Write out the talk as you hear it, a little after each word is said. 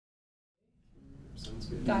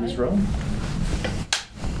Got Ms. it. Rowe?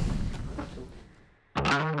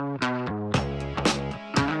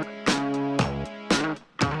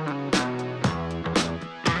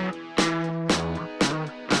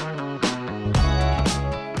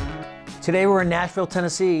 Today we're in Nashville,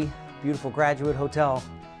 Tennessee, beautiful Graduate Hotel,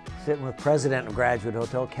 sitting with President of Graduate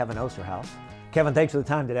Hotel, Kevin Osterhouse. Kevin, thanks for the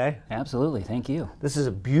time today. Absolutely, thank you. This is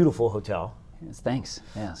a beautiful hotel. Yes, thanks.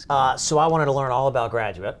 Yes. So I wanted to learn all about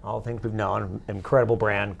Graduate, all the things we've known, incredible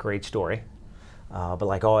brand, great story. But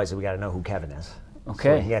like always, we got to know who Kevin is. Okay.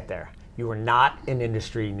 So we can get there. You were not an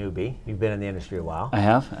industry newbie. You've been in the industry a while. I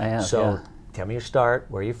have. So yeah. tell me your start,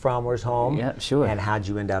 where you're from, where's home, Yeah, sure. and how'd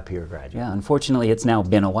you end up here at Graduate? Yeah, unfortunately, it's now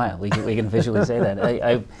been a while. We can officially say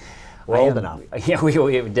that. We're old enough. Yeah, we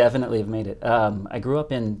definitely have made it. I grew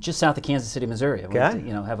up in just south of Kansas City, Missouri. I went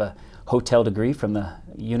to, have a hotel degree from the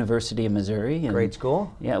University of Missouri. And, Great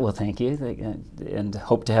school. Yeah, well, thank you, and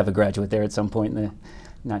hope to have a graduate there at some point in the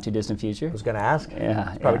not too distant future. I was going to ask.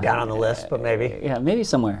 Yeah, Probably down on the list, but maybe. Yeah, maybe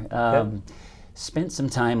somewhere. Spent some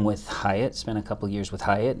time with Hyatt, spent a couple years with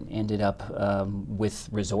Hyatt, ended up with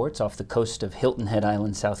resorts off the coast of Hilton Head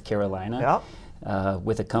Island, South Carolina,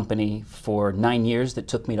 with a company for 9 years that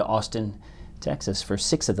took me to Austin, Texas for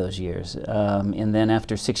 6 of those years. And then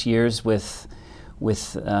after 6 years with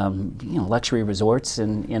luxury resorts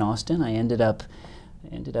in Austin, I ended up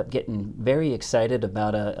getting very excited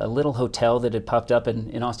about a little hotel that had popped up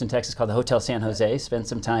in Austin, Texas called the Hotel San Jose. Spent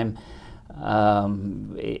some time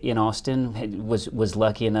in Austin. Was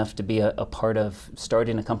lucky enough to be a part of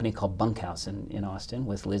starting a company called Bunkhouse in Austin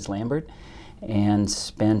with Liz Lambert, and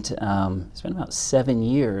spent about 7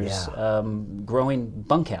 years growing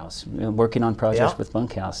Bunkhouse, working on projects with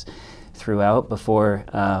Bunkhouse throughout before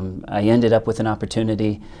I ended up with an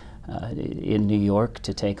opportunity in New York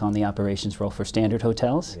to take on the operations role for Standard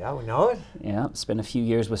Hotels. Yeah, we know it. Yeah, spent a few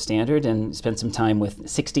years with Standard and spent some time with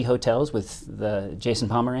 60 Hotels with Jason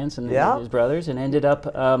Pomerantz and his brothers, and ended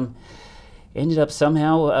up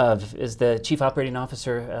somehow as the chief operating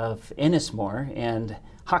officer of Ennismore and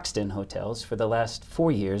Hoxton Hotels for the last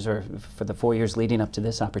 4 years, or for the 4 years leading up to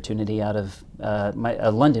this opportunity, out of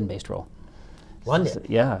a London-based role. London? So,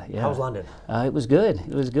 yeah. How was London? It was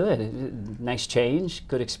good. Nice change,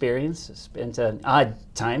 good experience. Spent an odd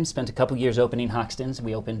time, spent a couple years opening Hoxtons.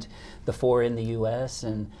 We opened the 4 in the U.S.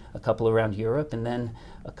 and a couple around Europe, and then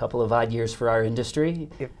a couple of odd years for our industry.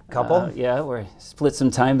 Couple? Yeah, we split some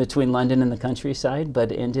time between London and the countryside,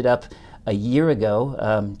 but ended up a year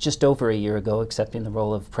ago, just over a year ago, accepting the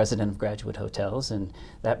role of president of Graduate Hotels, and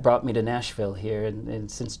that brought me to Nashville here and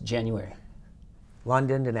since January.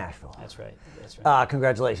 London to Nashville. That's right.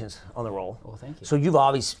 Congratulations on the role. Well, thank you. So you've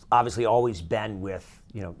obviously always been with,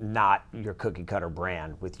 not your cookie cutter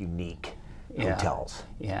brand, with unique hotels.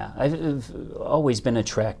 Yeah, I've always been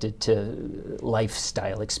attracted to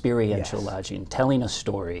lifestyle, experiential lodging, telling a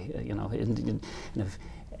story, and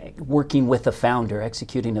working with a founder,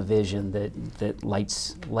 executing a vision that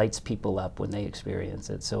lights people up when they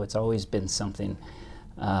experience it. So it's always been something,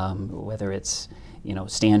 whether it's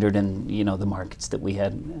Standard and the markets that we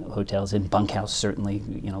had hotels in. Bunkhouse certainly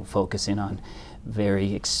focusing on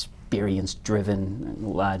very experience-driven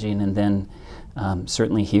lodging, and then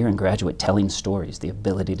certainly here in Graduate, telling stories, the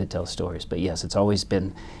ability to tell stories. But yes, it's always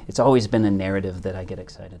been a narrative that I get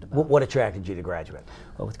excited about. What attracted you to Graduate?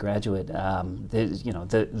 Well, with Graduate,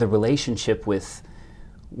 the relationship with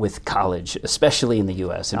college, especially in the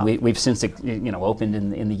U.S. And we've since opened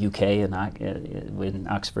in the U.K. and in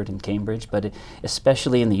Oxford and Cambridge, but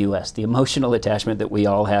especially in the U.S., the emotional attachment that we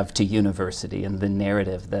all have to university and the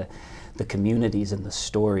narrative, the communities and the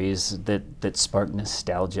stories that spark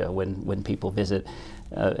nostalgia when people visit.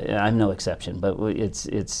 I'm no exception, but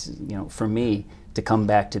it's for me, to come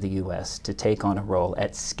back to the U.S., to take on a role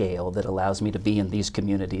at scale that allows me to be in these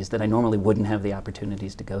communities that I normally wouldn't have the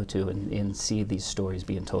opportunities to go to and see these stories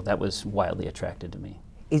being told. That was wildly attracted to me.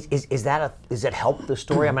 Does that help the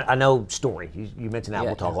story? I mean, I know story. You mentioned that.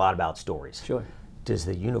 We'll talk a lot about stories. Sure. Does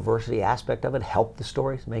the university aspect of it help the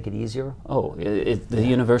stories, make it easier? Oh, the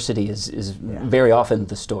university is very often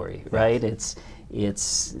the story, right?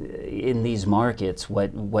 It's in these markets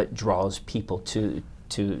what draws people to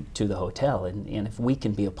the hotel, and if we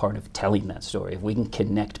can be a part of telling that story, if we can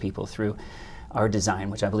connect people through our design,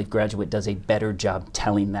 which I believe Graduate does a better job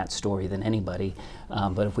telling that story than anybody,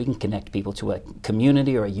 but if we can connect people to a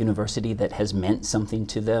community or a university that has meant something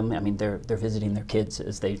to them. I mean, they're visiting their kids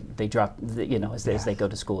as they drop, as they go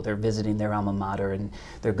to school. They're visiting their alma mater, and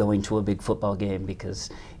they're going to a big football game because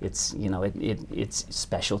it's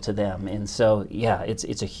special to them. And so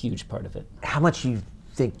it's a huge part of it. How much you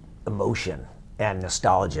think emotion and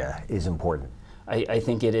nostalgia is important? I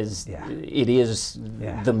think it is. Yeah. It is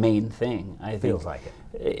Yeah. the main thing. I Feels think, like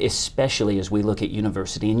it. especially as we look at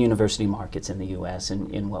university and university markets in the U.S.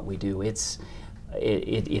 and in what we do, it's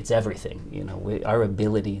everything. You know, our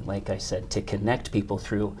ability, like I said, to connect people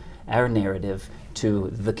through our narrative to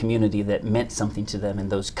the community that meant something to them in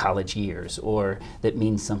those college years, or that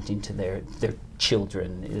means something to their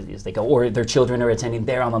children as they go, or their children are attending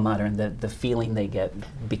their alma mater, and the feeling they get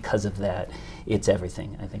because of that, it's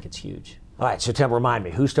everything. I think it's huge. All right, so Tim, remind me,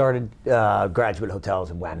 who started Graduate Hotels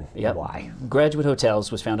and when and why? Graduate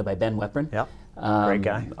Hotels was founded by Ben Weprin. Yep, great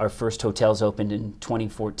guy. Our first hotels opened in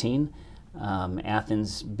 2014.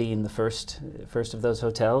 Athens being the first of those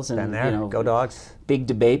hotels, and Been there. Go Dogs. Big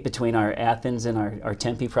debate between our Athens and our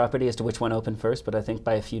Tempe property as to which one opened first, but I think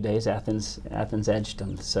by a few days Athens edged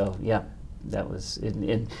them. So yeah, that was.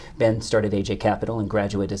 Ben started AJ Capital, and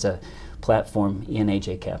Graduate is a platform in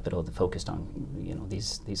AJ Capital that focused on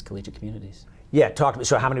these collegiate communities. Yeah, talk to me.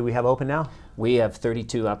 So how many do we have open now? We have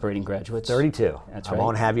 32 operating graduates. 32. That's I right.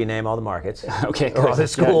 won't have you name all the markets. Okay, or all the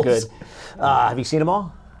schools. Yeah, good. Have you seen them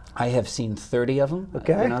all? I have seen 30 of them.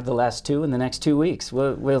 Okay. The last two in the next 2 weeks.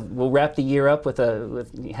 We'll wrap the year up with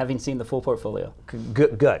having seen the full portfololio.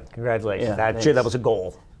 Good. Congratulations. Yeah, I'm sure that was a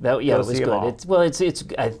goal. It was see 'em all.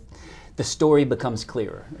 good. The story becomes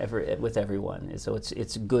clearer with everyone, so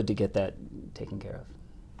it's good to get that taken care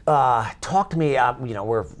of. Talk to me.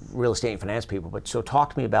 We're real estate and finance people, but so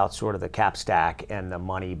talk to me about sort of the cap stack and the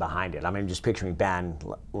money behind it. I mean, just picturing Ben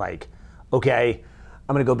like, okay,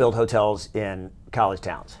 I'm going to go build hotels in college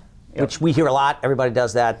towns, which we hear a lot. Everybody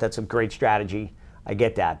does that. That's a great strategy. I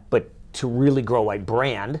get that. But to really grow a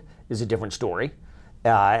brand is a different story.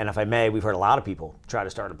 And if I may, we've heard a lot of people try to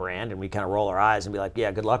start a brand, and we kind of roll our eyes and be like,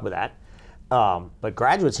 yeah, good luck with that. But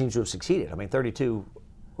Graduate seems to have succeeded. I mean, 32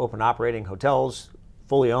 open operating hotels,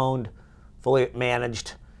 fully owned, fully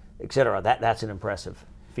managed, et cetera. That's an impressive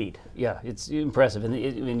feat. Yeah, it's impressive. And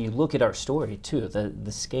when you look at our story, too,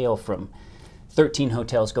 the scale from 13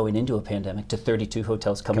 hotels going into a pandemic to 32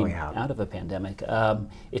 hotels coming out of a pandemic.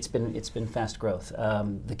 It's been fast growth.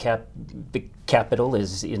 The capital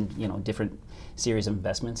is in different series of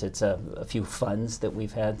investments. It's a few funds that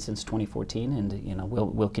we've had since 2014, and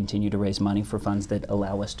we'll continue to raise money for funds that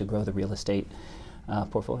allow us to grow the real estate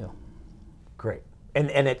portfolio. Great.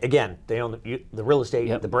 And again, they own the real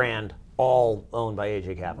estate, the brand, all owned by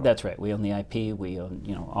AJ Capital. That's right. We own the IP. We own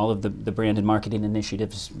all of the brand and marketing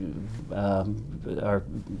initiatives are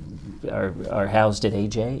housed at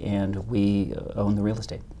AJ, and we own the real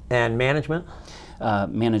estate. And management?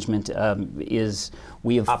 Management is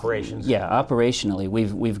we have operations. Yeah, operationally,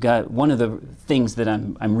 we've got one of the things that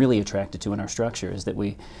I'm really attracted to in our structure is that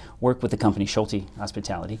we work with the company Schulte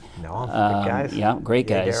Hospitality. No, good guys. Yeah, great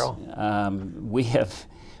guys. Daryl.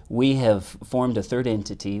 We have formed a third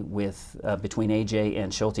entity with between AJ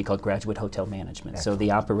and Schulte called Graduate Hotel Management. Excellent. So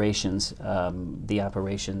the operations and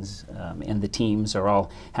the teams are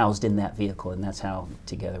all housed in that vehicle, and that's how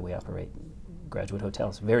together we operate Graduate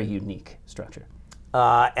Hotels. Very unique structure.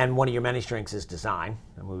 And one of your many strengths is design,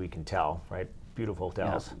 and we can tell, right? Beautiful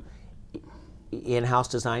hotels. Yeah. In-house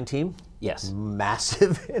design team? Yes.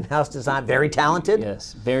 Massive in-house design, very talented?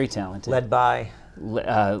 Yes, very talented. Led by?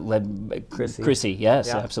 Chrissy,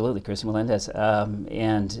 yes, absolutely, Chrissy Melendez.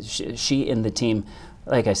 And she and the team,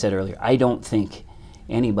 like I said earlier, I don't think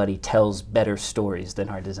anybody tells better stories than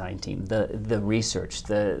our design team. The research,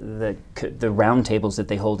 the roundtables that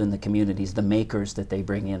they hold in the communities, the makers that they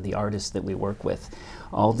bring in, the artists that we work with,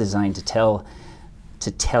 all designed to tell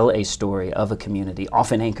a story of a community,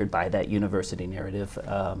 often anchored by that university narrative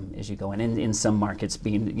as you go in. In some markets,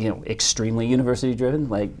 being extremely university driven,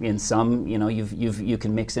 like in some, you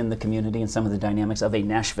can mix in the community and some of the dynamics of a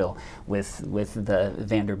Nashville with the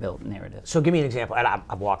Vanderbilt narrative. So give me an example. And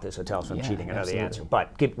I've walked this hotel, so I'm cheating. I know the answer.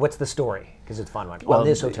 But what's the story? Because it's a fun one. On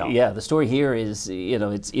this hotel. Yeah, the story here is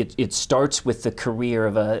it starts with the career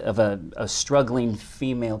of a struggling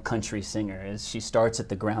female country singer, as she starts at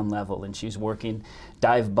the ground level and she's working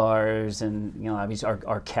dive bars, and obviously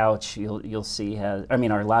our couch you'll see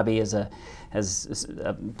our lobby has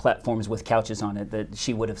platforms with couches on it that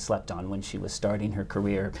she would have slept on when she was starting her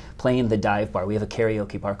career playing the dive bar. We have a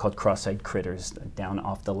karaoke bar called Cross-Eyed Critters down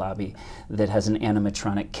off the lobby that has an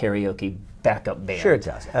animatronic karaoke backup band. Sure it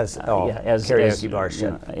does, as karaoke bars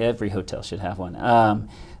should. Every hotel should have one.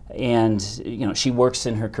 And she works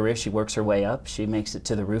in her career. She works her way up. She makes it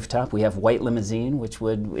to the rooftop. We have white limousine, which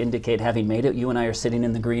would indicate having made it. You and I are sitting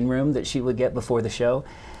in the green room that she would get before the show.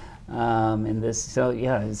 It's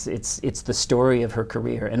the story of her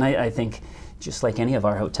career. And I think just like any of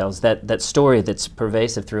our hotels, that story that's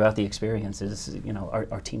pervasive throughout the experience is,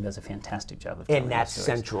 our team does a fantastic job of telling And that's those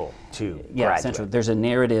stories. central to Yeah, Graduate. central. There's a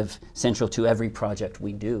narrative central to every project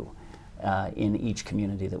we do in each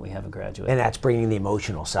community that we have a Graduate. And that's bringing the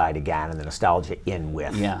emotional side again and the nostalgia in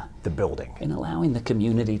with the building. And allowing the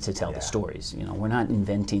community to tell the stories. We're not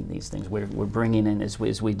inventing these things. We're bringing in, as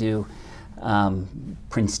we do,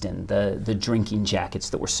 Princeton, the drinking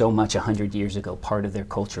jackets that were so much 100 years ago, part of their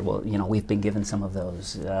culture. Well, we've been given some of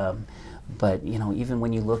those. But, even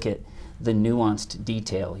when you look at the nuanced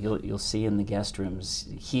detail, you'll see in the guest rooms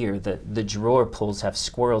here that the drawer pulls have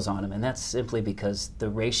squirrels on them, and that's simply because the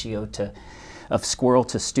ratio of squirrel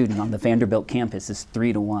to student on the Vanderbilt campus is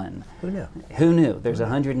 3-to-1. Who knew? Who knew? There's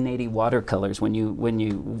 180 watercolors when you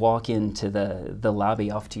walk into the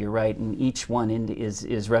lobby off to your right, and each one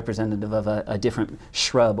is representative of a different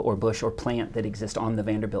shrub or bush or plant that exists on the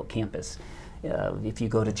Vanderbilt campus. If you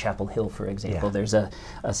go to Chapel Hill, for example, there's a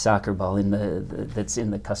soccer ball that's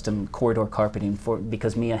in the custom corridor carpeting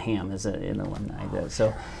because Mia Hamm is an alumni.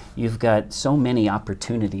 So you've got so many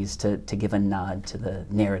opportunities to give a nod to the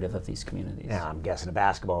narrative of these communities. Yeah, I'm guessing a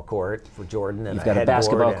basketball court for Jordan. And You've got a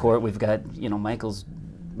basketball court. We've got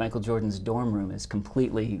Michael Jordan's dorm room is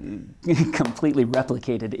completely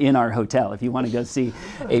replicated in our hotel. If you want to go see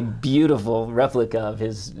a beautiful replica of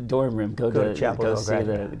his dorm room, go to Chapel Hill see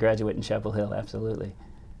the Graduate in Chapel Hill. Absolutely.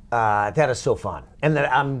 That is so fun. And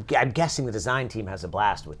I'm guessing the design team has a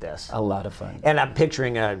blast with this. A lot of fun. And I'm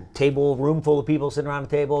picturing a room full of people sitting around a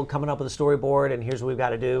table, coming up with a storyboard, and here's what we've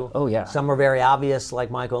got to do. Oh, yeah. Some are very obvious, like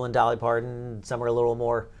Michael and Dolly Parton. Some are a little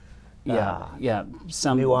more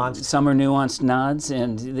Some nuanced. Some are nuanced nods,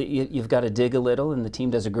 and you've got to dig a little, and the team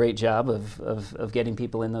does a great job of getting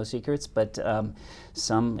people in those secrets. But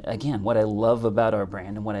some, again, what I love about our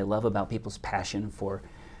brand and what I love about people's passion for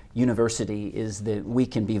university is that we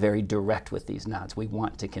can be very direct with these nods. We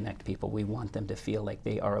want to connect people. We want them to feel like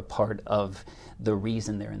they are a part of the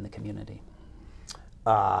reason they're in the community.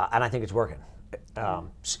 And I think it's working.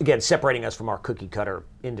 Again, separating us from our cookie cutter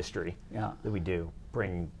industry that we do,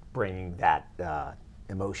 bringing that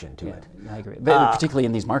emotion to it. I agree, but particularly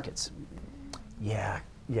in these markets. Yeah.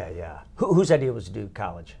 Whose idea was to do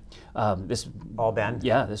college? This All Ben?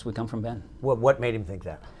 Yeah, this would come from Ben. What made him think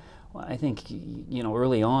that? Well, I think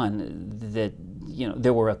early on that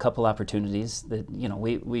there were a couple opportunities that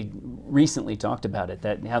we recently talked about it,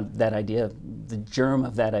 that idea, the germ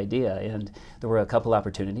of that idea, and there were a couple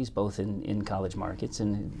opportunities both in college markets,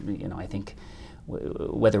 and I think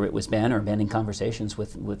whether it was Ben or Ben in conversations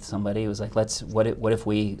with somebody, it was like, what if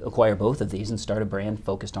we acquire both of these and start a brand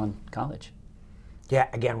focused on college? Yeah,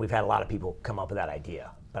 again, we've had a lot of people come up with that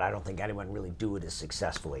idea, but I don't think anyone really do it as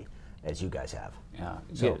successfully as you guys have. Yeah.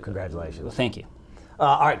 So congratulations. Well, thank you.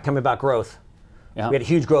 All right, coming about growth. Yeah. We had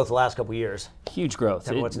huge growth the last couple of years. Huge growth.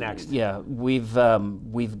 Tell me what's next. Yeah, we've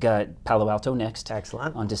got Palo Alto next.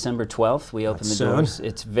 Excellent. On December 12th, we open the soon. doors.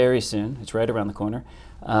 It's very soon. It's right around the corner.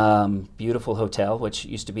 Beautiful hotel, which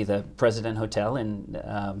used to be the President Hotel in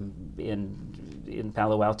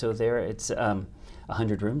Palo Alto. There, it's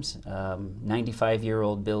 100 rooms,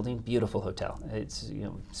 95-year-old building, beautiful hotel. It's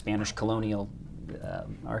Spanish colonial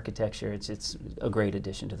architecture. It's a great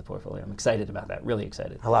addition to the portfolio. I'm excited about that. Really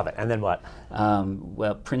excited. I love it. And then what?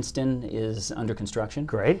 Well, Princeton is under construction.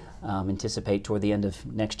 Great. Anticipate toward the end of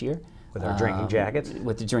next year. With our drinking jackets?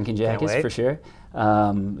 With the drinking jackets, for sure.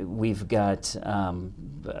 We've got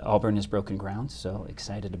Auburn has broken ground, so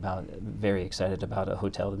very excited about a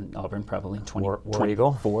hotel in Auburn, probably in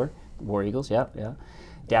 2024. War Eagles, yeah.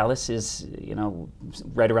 Dallas is,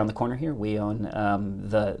 right around the corner here. We own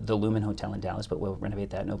the Lumen Hotel in Dallas, but we'll renovate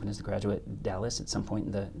that and open as the Graduate Dallas at some point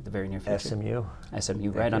in the very near future.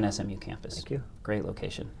 SMU, right on SMU campus. Thank you. Great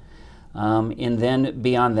location. And then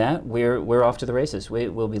beyond that, we're off to the races.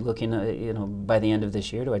 We'll be looking, by the end of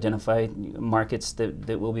this year, to identify markets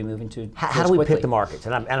that we'll be moving to. How do we pick the markets?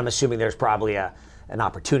 And I'm assuming there's probably an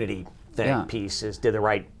opportunity piece. Did the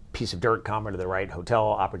right piece of dirt come, or did the right hotel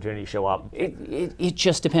opportunity show up? It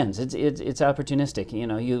just depends. It's opportunistic.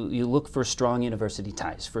 You look for strong university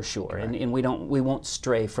ties for sure, and we won't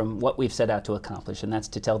stray from what we've set out to accomplish, and that's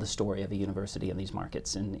to tell the story of a university in these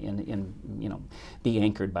markets, and be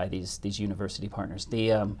anchored by these university partners.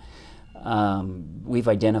 We've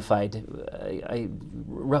identified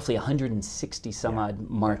roughly 160 some odd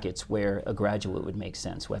markets where a graduate would make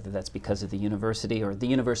sense, whether that's because of the university or the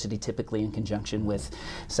university typically in conjunction with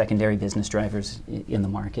secondary business drivers in the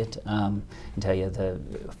market. I can tell you,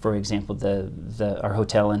 for example, our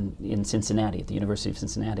hotel in Cincinnati, at the University of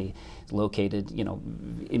Cincinnati, is located,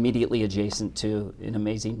 immediately adjacent to an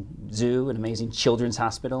amazing zoo, an amazing children's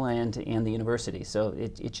hospital, and the university. So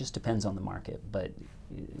it just depends on the market, but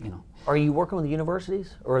Are you working with the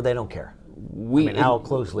universities, or they don't care? How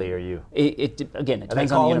closely are you? It depends on the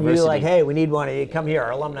calling university. you like, hey, we need one. Come here.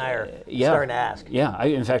 Our alumni are starting to ask. Yeah,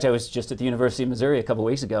 in fact, I was just at the University of Missouri a couple of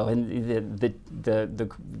weeks ago, and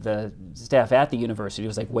the staff at the university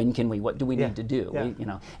was like, what do we need to do?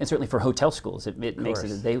 Yeah. And certainly for hotel schools, it makes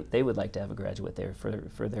it they would like to have a graduate there for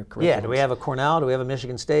their curriculum. Yeah. Do we have a Cornell? Do we have a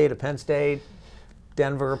Michigan State? A Penn State?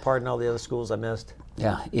 Denver? Pardon all the other schools I missed.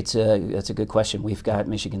 Yeah, that's a good question. We've got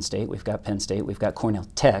Michigan State, we've got Penn State, we've got Cornell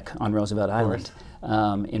Tech on Roosevelt Island.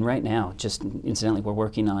 And right now, just incidentally, we're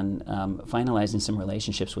working on finalizing some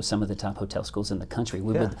relationships with some of the top hotel schools in the country.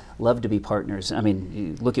 We would love to be partners.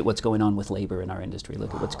 Look at what's going on with labor in our industry.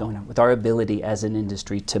 Look at what's going on with our ability as an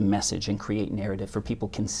industry to message and create narrative for people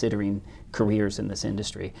considering careers in this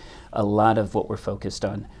industry. A lot of what we're focused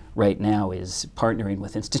on right now is partnering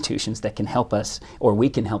with institutions that can help us, or we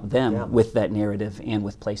can help them with that narrative and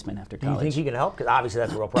with placement after college. Do you think you can help? Because obviously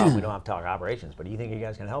that's a real problem. We don't have to talk operations, but do you think you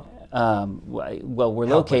guys can help? Well, we're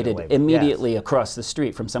located immediately across the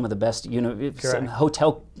street from some of the best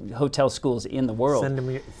hotel schools in the world. Send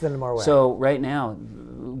them our way. So right now,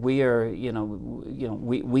 we are,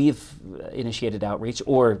 we've initiated outreach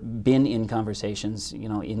or been in conversations,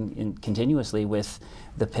 in continuously with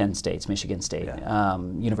the Penn States, Michigan State,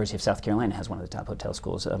 University of South Carolina has one of the top hotel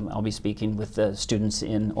schools. I'll be speaking with the students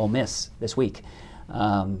in Ole Miss this week.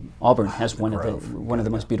 Auburn has one of the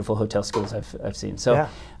most beautiful hotel schools I've seen. So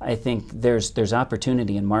I think there's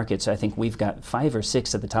opportunity in markets. I think we've got 5 or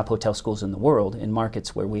 6 of the top hotel schools in the world in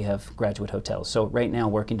markets where we have graduate hotels. So right now,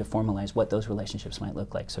 working to formalize what those relationships might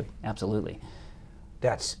look like. So absolutely.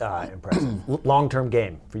 That's impressive. Long-term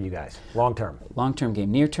game for you guys. Long-term. Long-term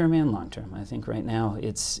game, near-term and long-term. I think right now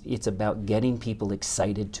it's about getting people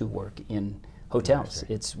excited to work in hotels.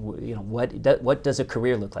 It's what does a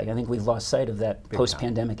career look like? I think we've lost sight of that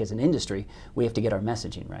post-pandemic as an industry. We have to get our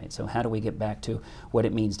messaging right. So how do we get back to what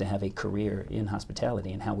it means to have a career in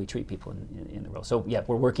hospitality and how we treat people in the role? So yeah,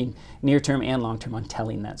 we're working near-term and long-term on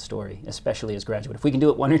telling that story, especially as graduate. If we can do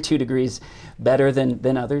it 1 or 2 degrees better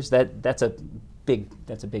than others, that's a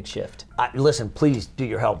big shift. Listen, please do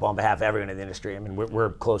your help on behalf of everyone in the industry.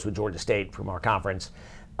 We're close with Georgia State from our conference.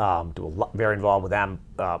 Very involved with them.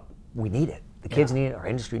 We need it. The kids need it. Our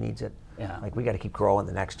industry needs it. Yeah. We got to keep growing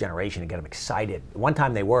the next generation and get them excited. One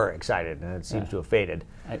time they were excited, and it seems to have faded.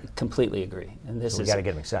 I completely agree. And we got to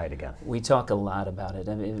get them excited again. We talk a lot about it.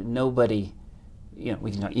 Nobody,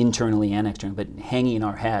 we can talk internally and externally, but hanging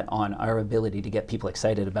our hat on our ability to get people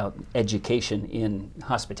excited about education in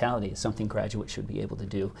hospitality is something graduates should be able to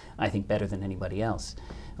do, I think, better than anybody else.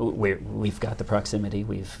 We've got the proximity.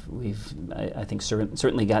 I think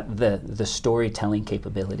certainly got the storytelling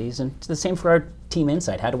capabilities, and it's the same for our team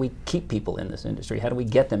insight. How do we keep people in this industry? How do we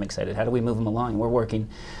get them excited? How do we move them along? We're working,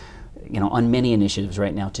 on many initiatives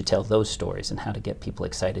right now to tell those stories and how to get people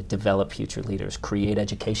excited, develop future leaders, create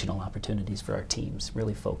educational opportunities for our teams.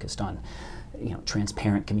 Really focused on,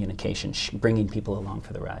 transparent communication, bringing people along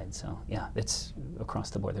for the ride. So yeah, it's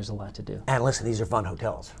across the board. There's a lot to do. And listen, these are fun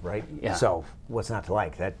hotels, right? Yeah. So what's not to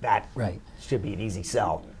like? That right. should be an easy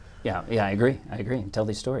sell. Yeah, I agree. Tell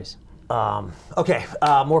these stories. Okay,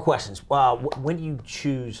 more questions. When do you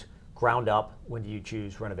choose ground up? When do you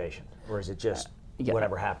choose renovation? Or is it just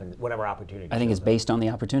whatever happens, whatever opportunity? I think it's based on the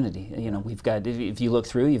opportunity. We've got, if you look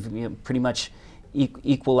through, you've pretty much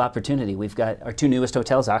equal opportunity. We've got our 2 newest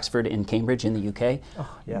hotels, Oxford and Cambridge in the UK.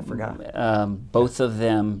 Oh, yeah, I forgot. Both of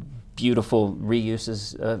them beautiful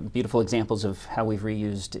reuses, beautiful examples of how we've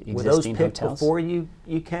reused existing hotels. Were those picked before you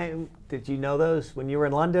came? Did you know those when you were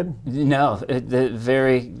in London? No,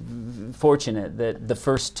 very fortunate that the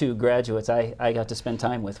first 2 graduates I got to spend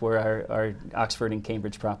time with were our Oxford and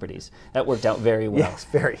Cambridge properties. That worked out very well. Yes,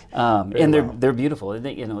 very. And they're beautiful.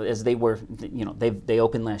 As they were, they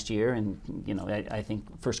opened last year, and I think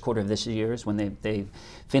first quarter of this year is when they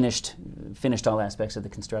finished all aspects of the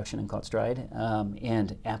construction and caught stride.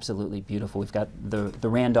 And absolutely beautiful. We've got the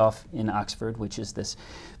Randolph in Oxford, which is this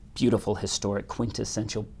beautiful, historic,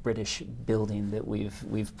 quintessential British building that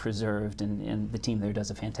we've preserved, and the team there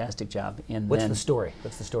does a fantastic job. And What's the story?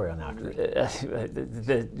 What's the story on Oxford?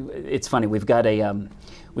 It's funny. We've got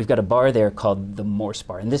a bar there called the Morse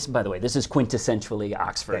Bar, and this, by the way, this is quintessentially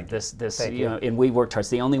Oxford. Thank you. And we worked hard. It's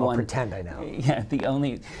the only one. Pretend I know. Yeah, the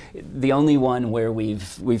only one where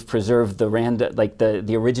we've preserved the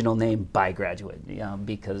original name by graduate,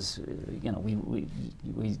 because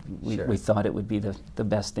we thought it would be the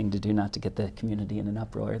best thing to do, not to get the community in an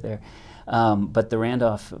uproar there. But the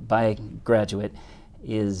Randolph by graduate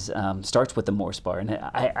starts with the Morse Bar, and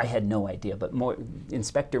I had no idea, but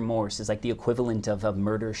Inspector Morse is like the equivalent of a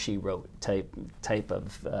Murder, She Wrote type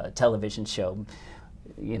of television show.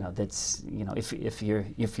 That's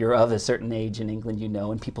if you're of a certain age in England,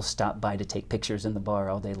 and people stop by to take pictures in the bar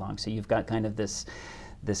all day long. So you've got kind of this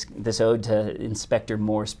ode to Inspector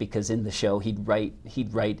Morse, because in the show he'd write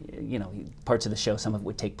parts of the show, some of it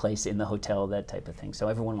would take place in the hotel, that type of thing. So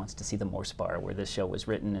everyone wants to see the Morse Bar where this show was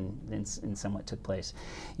written and somewhat took place.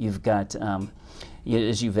 You've got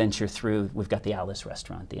as you venture through, we've got the Alice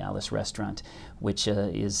Restaurant, which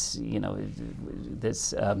is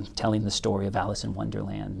this telling the story of Alice in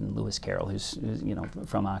Wonderland and Lewis Carroll, who's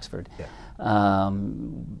from Oxford. Yeah.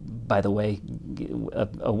 By the way,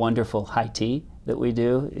 a wonderful high tea that we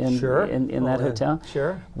do in that hotel.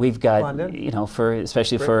 Sure. We've got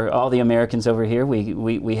especially for all the Americans over here,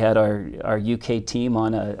 we had our UK team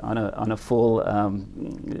on a full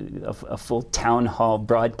town hall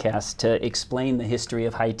broadcast to explain the history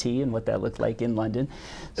of high tea and what that looked like in London.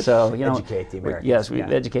 So educate the Americans. Yes, we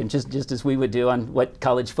educate them just as we would do on what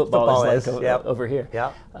college football is like over here.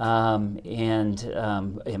 Yeah.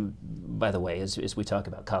 And by the way, as we talk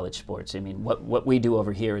about college sports, I mean, what we do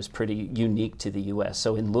over here is pretty unique to the U.S.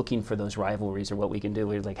 So in looking for those rivalries or what we can do,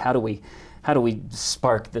 we're like, how do we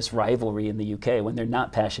spark this rivalry in the U.K. when they're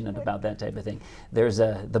not passionate about that type of thing? There's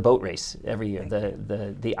the boat race every year.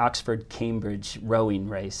 The Oxford-Cambridge rowing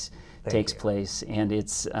race takes place, and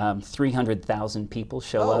it's 300,000 people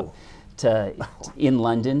show up in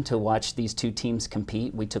London to watch these two teams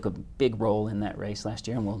compete. We took a big role in that race last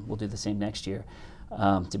year, and we'll do the same next year.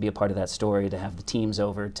 To be a part of that story, to have the teams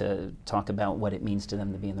over to talk about what it means to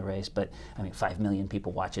them to be in the race. But I mean, 5 million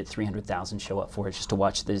people watch it, 300,000 show up for it just to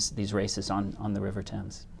watch these races on the River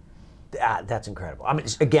Thames. That's incredible. I mean,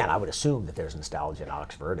 again, I would assume that there's nostalgia in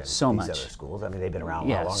Oxford and these other schools. I mean, they've been around a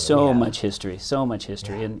lot longer. So much history,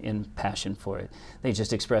 and passion for it. They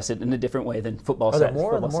just express it in a different way than football. Are there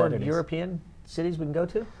more European cities we can go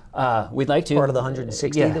to? We'd like to. Part of the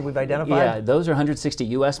 160 that we've identified? Yeah, those are 160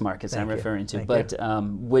 U.S. markets I'm referring to. But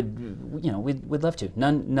we'd love to.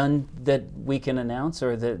 None that we can announce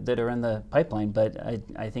or that are in the pipeline. But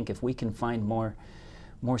I think if we can find more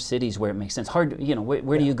cities where it makes sense. Where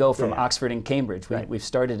do you go from Oxford and Cambridge? We've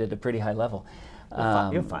started at a pretty high level.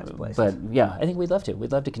 You'll find some places. But yeah, I think we'd love to.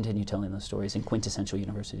 We'd love to continue telling those stories in quintessential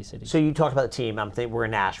university cities. So you talked about the team. I'm thinking we're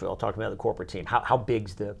in Nashville. Talk about the corporate team. How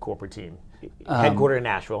big's the corporate team? Headquartered in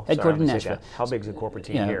Nashville. Headquartered in Nashville. How big's the corporate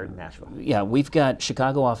team here in Nashville? Yeah, we've got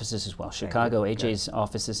Chicago offices as well. Chicago, AJ's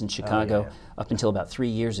offices in Chicago up until about 3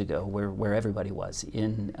 years ago, where everybody was.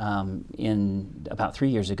 In about 3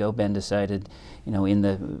 years ago, Ben decided, in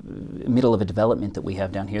the middle of a development that we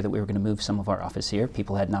have down here, that we were going to move some of our office here.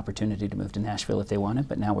 People had an opportunity to move to Nashville if they wanted,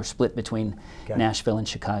 but now we're split between Nashville and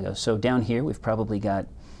Chicago. So down here, we've probably got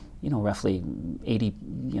roughly 80,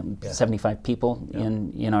 75 people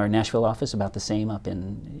in our Nashville office, about the same up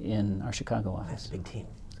in our Chicago office. That's a big team.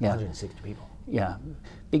 160 people. Yeah,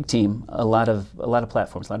 big team. A lot of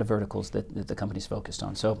platforms, a lot of verticals that the company's focused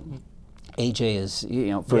on. So AJ is,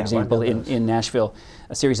 for example, in Nashville,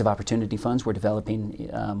 a series of opportunity funds. We're developing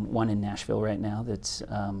one in Nashville right now that's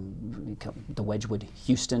the Wedgwood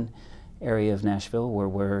Houston area of Nashville, where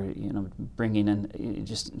we're bringing in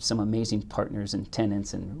just some amazing partners and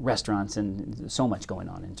tenants and restaurants, and so much going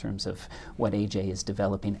on in terms of what AJ is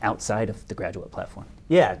developing outside of the Graduate platform.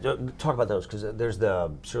 Yeah, talk about those, because there's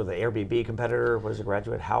the sort of the Airbnb competitor. What is it,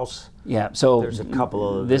 Graduate House? Yeah, so there's a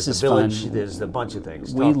couple of this is Village. Fun. There's a bunch of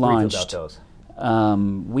things. We launched about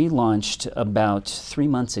those. We launched about 3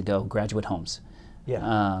 months ago Graduate Homes.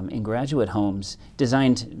 Yeah. In Graduate Homes,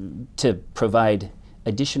 designed to provide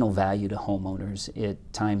additional value to homeowners at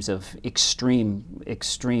times of extreme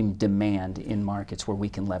demand in markets where we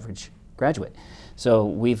can leverage Graduate. So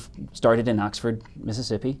we've started in Oxford,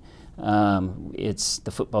 Mississippi. The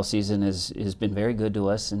football season has been very good to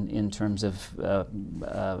us in terms of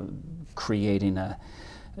creating a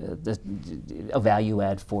value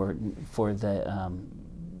add for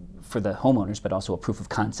for the homeowners, but also a proof of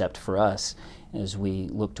concept for us as we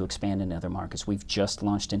look to expand into other markets. We've just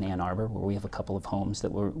launched in Ann Arbor, where we have a couple of homes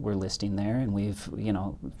that we're listing there, and we've,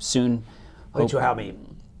 soon. Wait, so how many?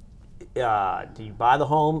 Do you buy the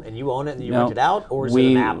home and you own it and you No, rent it out, or is it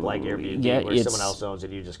an app like Airbnb where it's- someone else owns it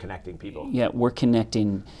and you're just connecting people? Yeah, we're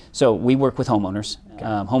connecting. So we work with homeowners,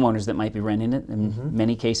 homeowners that might be renting it. In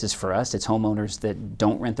many cases, for us, it's homeowners that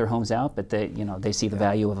don't rent their homes out, but they see the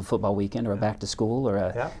value of a football weekend or a back to school or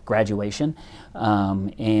a graduation,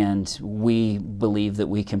 and we believe that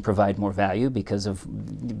we can provide more value because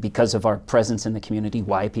of our presence in the community,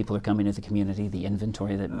 why people are coming to the community, the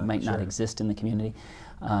inventory that might not exist in the community.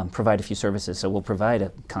 Provide a few services. So we'll provide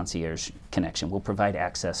a concierge connection. We'll provide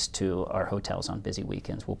access to our hotels on busy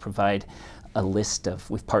weekends. We'll provide a list of,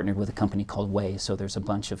 we've partnered with a company called Way, so there's a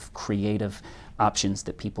bunch of creative options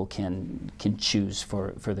that people can choose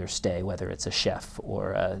for their stay, whether it's a chef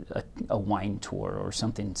or a wine tour or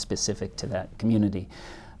something specific to that community.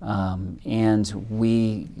 And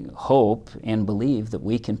we hope and believe that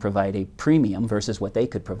we can provide a premium versus what they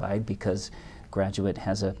could provide, because Graduate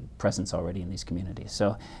has a presence already in these communities.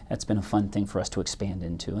 So that's been a fun thing for us to expand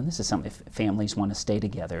into. And this is something, if families want to stay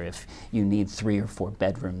together, if you need 3 or 4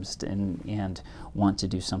 bedrooms and want to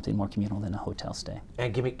do something more communal than a hotel stay.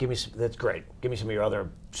 And give me that's great. Give me some of your other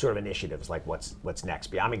sort of initiatives, like what's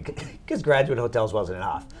next. I mean, because Graduate Hotels wasn't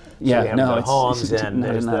enough. So Yeah, we have no, the it's homes, and not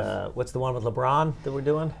there's enough. what's the one with LeBron that we're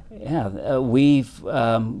doing? Yeah, we've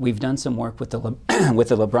done some work with the with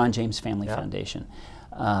the LeBron James Family Foundation.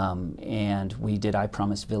 And we did I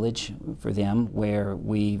Promise Village for them, where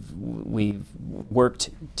we've worked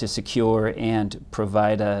to secure and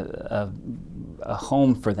provide a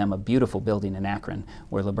home for them, a beautiful building in Akron,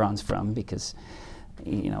 where LeBron's from, because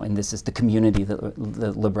and this is the community that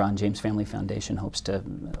the LeBron James Family Foundation hopes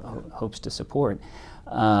to support,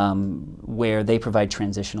 where they provide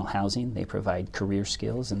transitional housing, they provide career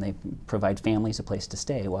skills, and they provide families a place to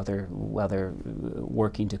stay while they're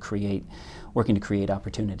working to create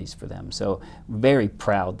opportunities for them. So very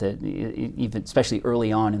proud that even especially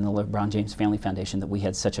early on in the LeBron James Family Foundation that we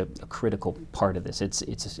had such a critical part of this. It's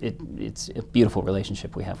a beautiful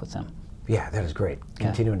relationship we have with them. Yeah, that is great.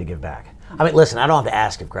 Continuing to give back. I mean, listen, I don't have to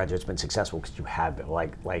ask if Graduate's been successful, because you have been.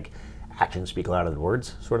 Like actions speak louder than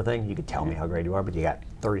words, sort of thing. You could tell me how great you are, but you got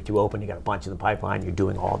 32 open, you got a bunch in the pipeline, you're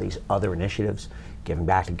doing all these other initiatives, giving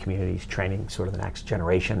back to communities, training sort of the next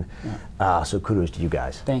generation. So kudos to you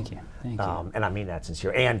guys. Thank you. Thank you. And I mean that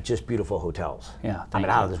sincere. And just beautiful hotels. Yeah, I mean,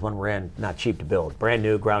 out of this one we're in, not cheap to build. Brand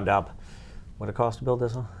new, ground up. What it cost to build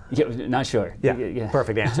this one? Yeah, not sure. Yeah.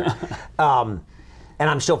 Perfect answer. And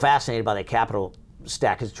I'm still fascinated by the capital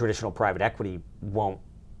stack, because traditional private equity won't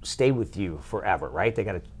stay with you forever, right? They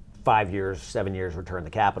got a 5 years, 7 years return the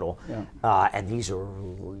capital. Yeah. And these are,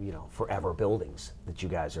 forever buildings that you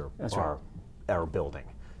guys are building.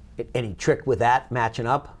 Any trick with that, matching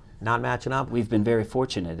up, not matching up? We've been very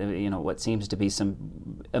fortunate. What seems to be some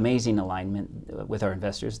amazing alignment with our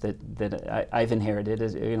investors that I've inherited,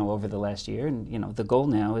 over the last year, and the goal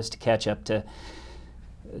now is to catch up to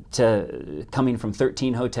coming from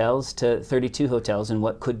 13 hotels to 32 hotels in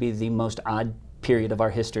what could be the most odd period of our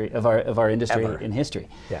history of our industry Ever. in history.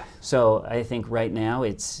 Yeah. So I think right now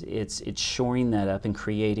it's shoring that up and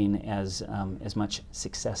creating as much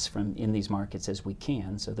success in these markets as we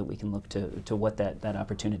can, so that we can look to what that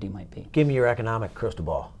opportunity might be. Give me your economic crystal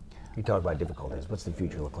ball. You talk about difficulties. What's the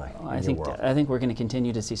future look like in your world? I think we're going to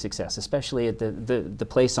continue to see success, especially at the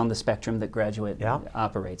place on the spectrum that Graduate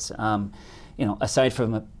operates. Aside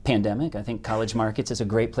from a pandemic, I think college markets is a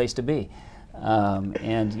great place to be. How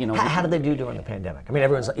did they do during the pandemic? I mean,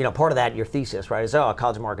 everyone's, part of that, your thesis, right, is,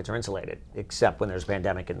 college markets are insulated, except when there's a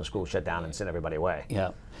pandemic and the schools shut down and send everybody away.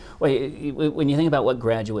 Yeah. Well, when you think about what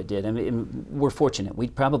Graduate did, I mean, we're fortunate. We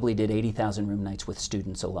probably did 80,000 room nights with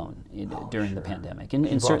students alone during the pandemic.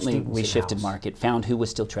 And certainly we shifted market, found who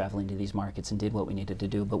was still traveling to these markets, and did what we needed to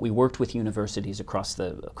do. But we worked with universities across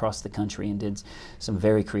the country and did some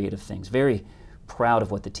very creative things. Very proud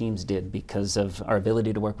of what the teams did because of our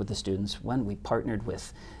ability to work with the students. When we partnered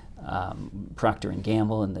with Procter &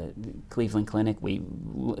 Gamble and the Cleveland Clinic,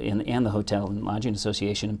 and the Hotel and Lodging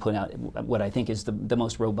Association, and put out what I think is the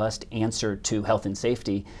most robust answer to health and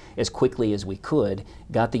safety as quickly as we could,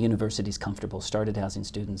 got the universities comfortable, started housing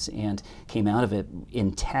students, and came out of it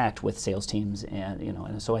intact with sales teams.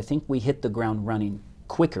 And so I think we hit the ground running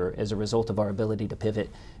quicker as a result of our ability to pivot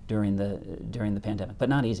during the pandemic, but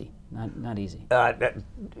not easy. Not easy. Are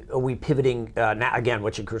we pivoting now? Again,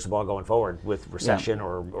 what's your crystal ball going forward with recession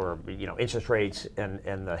or interest rates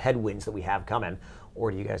and the headwinds that we have coming?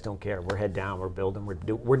 Or do you guys don't care? We're head down. We're building.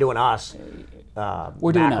 We're doing us.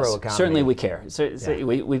 We're doing us. Economy. Certainly, we care.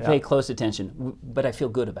 We pay close attention, but I feel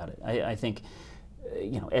good about it. I think,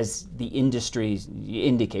 as the industry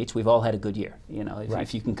indicates, we've all had a good year.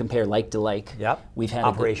 If you can compare like to like, we've had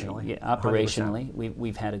operationally,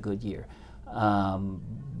 we've had a good year.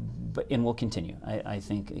 And we'll continue. I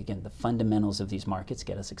think, again, the fundamentals of these markets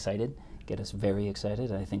get us excited, get us very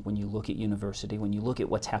excited. I think when you look at university, when you look at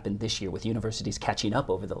what's happened this year with universities catching up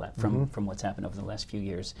over from what's happened over the last few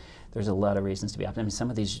years, there's a lot of reasons to be optimistic. Some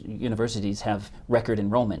of these universities have record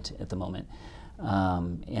enrollment at the moment.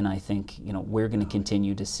 And I think we're going to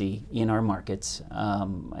continue to see in our markets,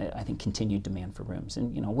 I think, continued demand for rooms,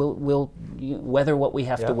 and we'll weather what we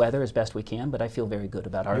have to weather as best we can. But I feel very good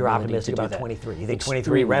about our ability to do that. You're optimistic about 23. You think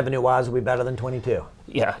 23 revenue-wise will be better than 22?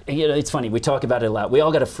 Yeah, it's funny. We talk about it a lot. We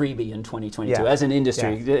all got a freebie in 2022 as an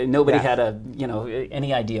industry. Nobody had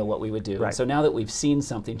any idea what we would do. Right. So now that we've seen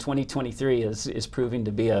something, 2023 is proving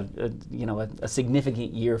to be a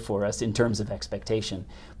significant year for us in terms of expectation.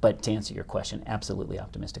 But to answer your question, absolutely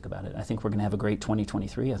optimistic about it. I think we're going to have a great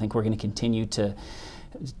 2023. I think we're going to continue to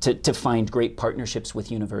find great partnerships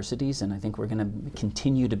with universities, and I think we're going to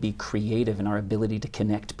continue to be creative in our ability to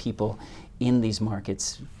connect people in these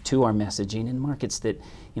markets to our messaging, in markets that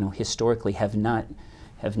historically have not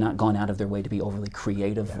gone out of their way to be overly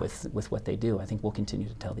creative with what they do. I think we'll continue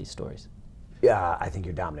to tell these stories. Yeah, I think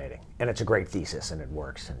you're dominating, and it's a great thesis, and it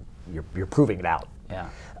works, and you're proving it out. Yeah.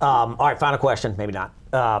 All right, final question, maybe not.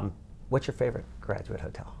 What's your favorite graduate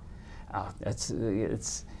hotel? It's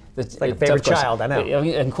like a favorite child, I know.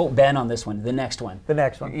 And quote Ben on this one, the next one. The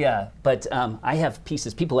next one. Yeah, but I have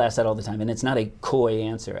pieces. People ask that all the time, and it's not a coy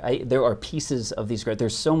answer. There are pieces of these.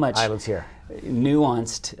 There's so much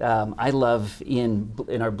nuanced. I love in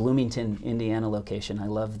our Bloomington, Indiana location. I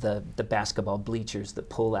love the basketball bleachers that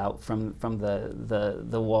pull out from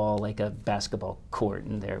the wall like a basketball court,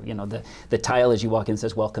 and there, the tile as you walk in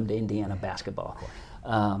says "Welcome to Indiana Basketball."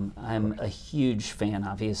 I'm a huge fan.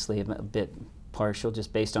 Obviously, I'm a bit partial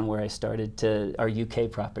just based on where I started to our UK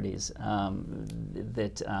properties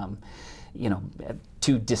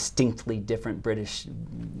two distinctly different British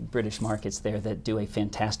markets there that do a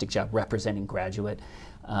fantastic job representing graduate.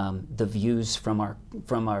 The views from our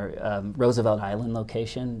Roosevelt Island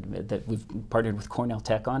location that we've partnered with Cornell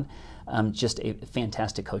Tech on, just a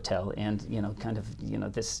fantastic hotel, and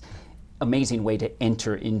this amazing way to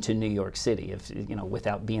enter into New York City,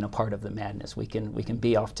 without being a part of the madness. We can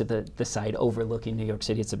be off to the side overlooking New York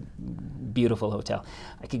City. It's a beautiful hotel.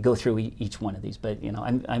 I could go through each one of these, but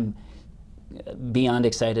I'm beyond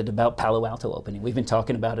excited about Palo Alto opening. We've been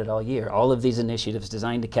talking about it all year. All of these initiatives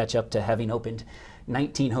designed to catch up to having opened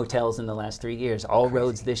 19 hotels in the last 3 years. All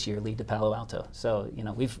roads this year lead to Palo Alto. So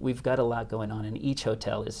we've got a lot going on, and each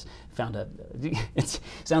hotel has found it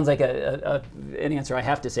sounds like an answer I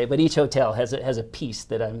have to say, but each hotel has a piece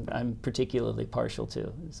that I'm particularly partial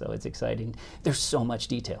to. So it's exciting. There's so much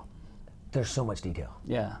detail.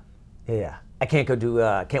 Yeah. I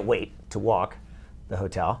can't wait to walk the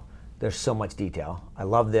hotel. There's so much detail. I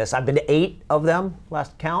love this. I've been to 8 of them,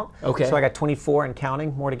 last count. Okay. So I got 24 and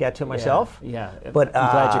counting, more to get to myself. Yeah. But I'm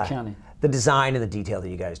glad you're counting. The design and the detail that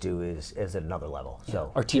you guys do is at another level. Yeah.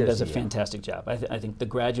 So our team does a fantastic job. I think the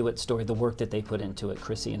graduate story, the work that they put into it,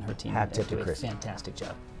 Chrissy and her team do a fantastic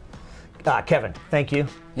job. Kevin, thank you.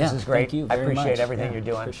 Yeah, this is great. Thank you I very appreciate much. everything you're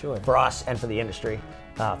doing for sure. for us and for the industry.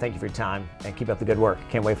 Thank you for your time, and keep up the good work.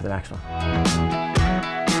 Can't wait for the next one.